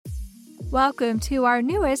Welcome to our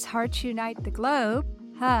newest Hearts Unite the Globe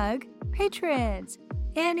Hug patrons.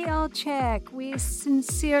 Annie Olchek, we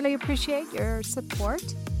sincerely appreciate your support.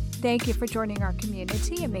 Thank you for joining our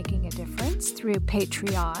community and making a difference through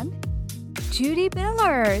Patreon. Judy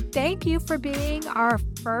Miller, thank you for being our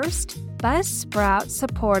first Buzzsprout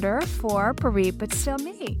supporter for Bereaved But Still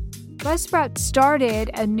Me. Buzzsprout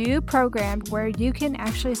started a new program where you can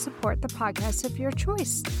actually support the podcast of your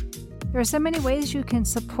choice. There are so many ways you can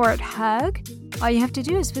support HUG. All you have to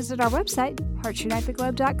do is visit our website,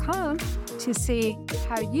 heartsunitetheglobe.com, to see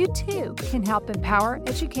how you too can help empower,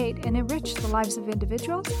 educate, and enrich the lives of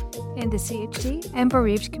individuals in the CHD and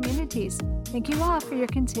bereaved communities. Thank you all for your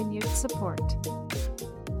continued support.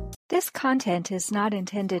 This content is not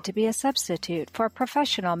intended to be a substitute for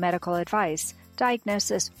professional medical advice,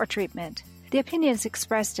 diagnosis, or treatment. The opinions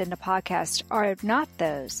expressed in the podcast are not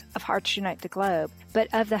those of Hearts Unite the Globe, but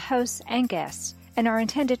of the hosts and guests, and are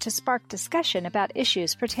intended to spark discussion about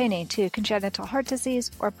issues pertaining to congenital heart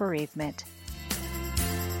disease or bereavement.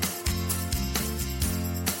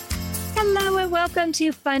 Hello and welcome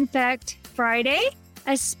to Fun Fact Friday,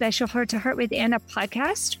 a special Heart to Heart with Anna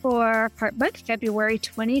podcast for Heart Month, February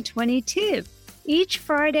 2022. Each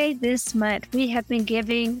Friday this month, we have been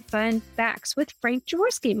giving fun facts with Frank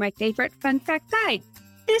Jaworski, my favorite fun fact guide.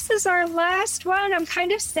 This is our last one. I'm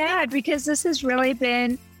kind of sad because this has really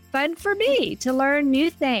been fun for me to learn new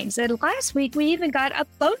things. And last week, we even got a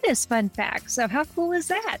bonus fun fact. So how cool is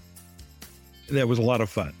that? That was a lot of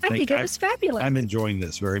fun. I think it was fabulous. I'm enjoying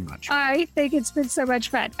this very much. I think it's been so much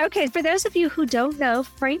fun. Okay, for those of you who don't know,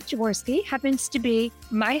 Frank Jaworski happens to be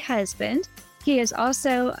my husband. He is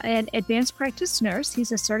also an advanced practice nurse.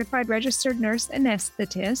 He's a certified registered nurse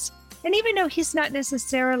anesthetist. And even though he's not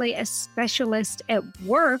necessarily a specialist at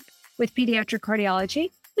work with pediatric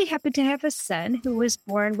cardiology, we happen to have a son who was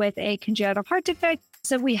born with a congenital heart defect.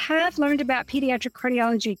 So we have learned about pediatric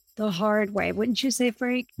cardiology the hard way. Wouldn't you say,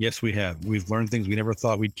 Frank? Yes, we have. We've learned things we never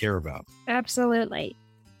thought we'd care about. Absolutely.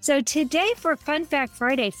 So today for Fun Fact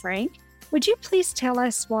Friday, Frank, would you please tell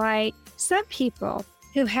us why some people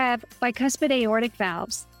who have bicuspid aortic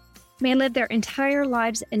valves may live their entire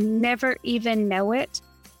lives and never even know it,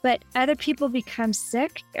 but other people become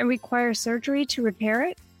sick and require surgery to repair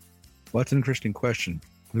it? Well, that's an interesting question.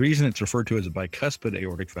 The reason it's referred to as a bicuspid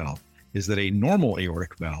aortic valve is that a normal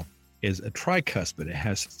aortic valve is a tricuspid. It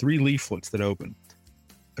has three leaflets that open.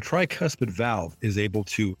 A tricuspid valve is able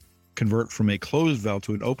to convert from a closed valve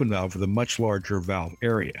to an open valve with a much larger valve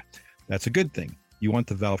area. That's a good thing. You want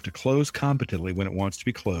the valve to close competently when it wants to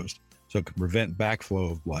be closed, so it can prevent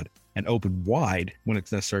backflow of blood, and open wide when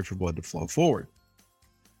it's necessary for blood to flow forward.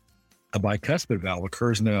 A bicuspid valve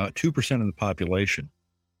occurs in about 2% of the population.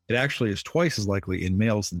 It actually is twice as likely in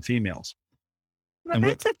males than females. Well,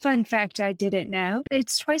 that's a fun fact I didn't know.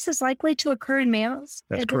 It's twice as likely to occur in males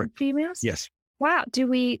as in females? Yes. Wow. Do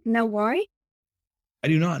we know why? I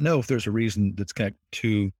do not know if there's a reason that's connected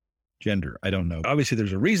to gender. I don't know. Obviously,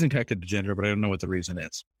 there's a reason connected to gender, but I don't know what the reason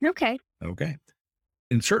is. Okay.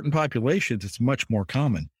 In certain populations, it's much more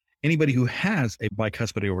common. Anybody who has a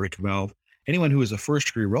bicuspid aortic valve, anyone who is a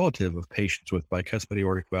first-degree relative of patients with bicuspid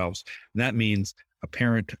aortic valves, and that means a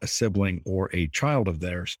parent, a sibling, or a child of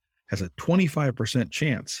theirs, has a 25%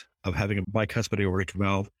 chance of having a bicuspid aortic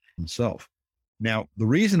valve himself. Now, the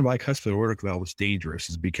reason a bicuspid aortic valve is dangerous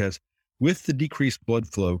is because with the decreased blood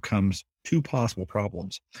flow comes two possible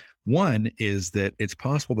problems. One is that it's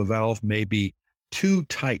possible the valve may be too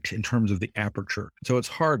tight in terms of the aperture. So it's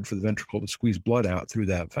hard for the ventricle to squeeze blood out through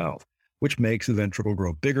that valve, which makes the ventricle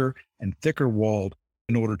grow bigger and thicker walled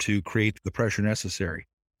in order to create the pressure necessary.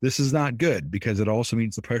 This is not good because it also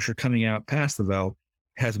means the pressure coming out past the valve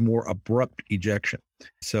has more abrupt ejection.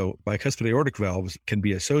 So bicuspid aortic valves can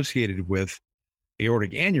be associated with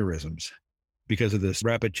aortic aneurysms because of this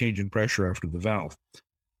rapid change in pressure after the valve.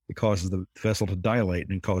 It causes the vessel to dilate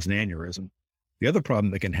and cause an aneurysm. The other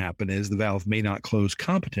problem that can happen is the valve may not close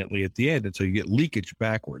competently at the end, and so you get leakage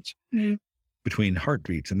backwards between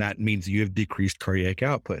heartbeats, and that means you have decreased cardiac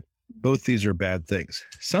output. Both these are bad things.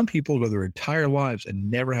 Some people go their entire lives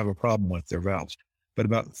and never have a problem with their valves, but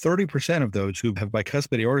about 30% of those who have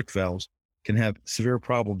bicuspid aortic valves can have severe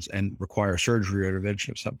problems and require surgery or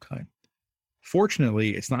intervention of some kind. Fortunately,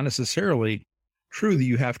 it's not necessarily true that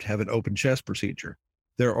you have to have an open chest procedure.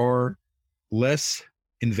 There are less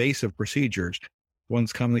invasive procedures,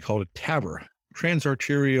 one's commonly called a TAVR,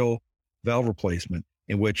 transarterial valve replacement,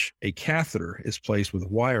 in which a catheter is placed with a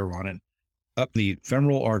wire on it up the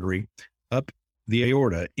femoral artery, up the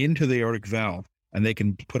aorta, into the aortic valve, and they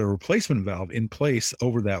can put a replacement valve in place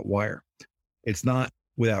over that wire. It's not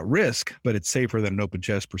without risk, but it's safer than an open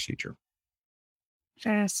chest procedure.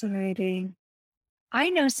 Fascinating. I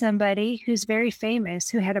know somebody who's very famous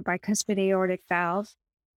who had a bicuspid aortic valve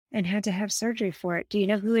and had to have surgery for it. Do you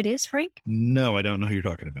know who it is, Frank? No, I don't know who you're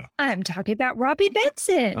talking about. I'm talking about Robbie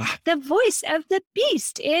Benson, Ah. the voice of the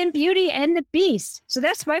Beast in Beauty and the Beast. So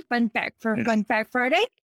that's my fun fact for Fun Fact Friday.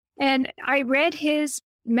 And I read his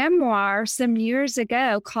memoir some years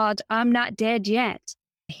ago called I'm Not Dead Yet.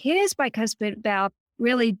 His bicuspid valve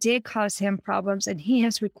really did cause him problems, and he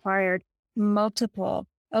has required multiple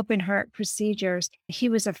open heart procedures. He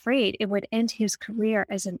was afraid it would end his career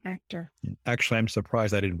as an actor. Actually, I'm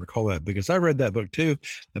surprised I didn't recall that because I read that book too.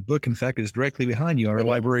 The book, in fact, is directly behind you on our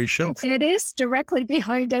library shelf. It is directly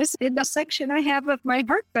behind us in the section I have of my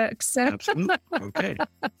heart books. So. Absolutely. Okay.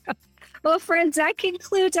 Well, friends, that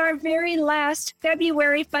concludes our very last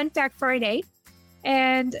February Fun Fact Friday.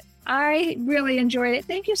 And I really enjoyed it.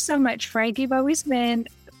 Thank you so much, Frank. You've always been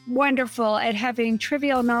wonderful at having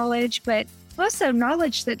trivial knowledge, but also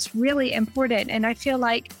knowledge that's really important. And I feel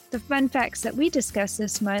like the fun facts that we discussed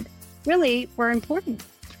this month really were important.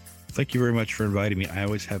 Thank you very much for inviting me. I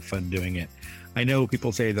always have fun doing it. I know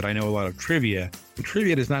people say that I know a lot of trivia, but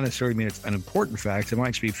trivia does not necessarily mean it's unimportant facts. It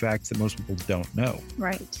might just be facts that most people don't know.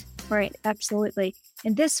 Right. Absolutely.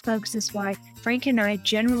 And this, folks, is why Frank and I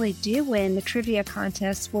generally do win the trivia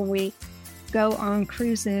contests when we go on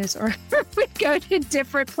cruises or we go to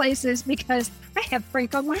different places because I have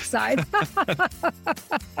Frank on my side.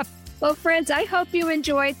 Well, friends, I hope you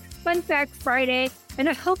enjoyed Fun Fact Friday, and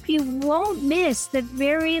I hope you won't miss the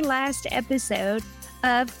very last episode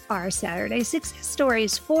of our Saturday Success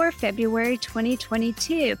Stories for February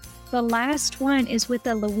 2022. The last one is with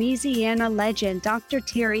the Louisiana legend, Dr.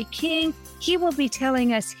 Terry King. He will be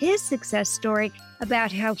telling us his success story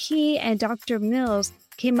about how he and Dr. Mills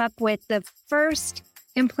came up with the first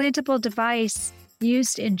implantable device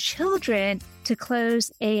used in children to close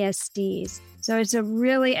ASDs. So it's a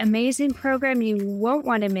really amazing program. You won't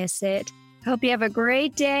want to miss it. Hope you have a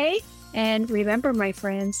great day. And remember, my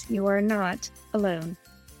friends, you are not alone.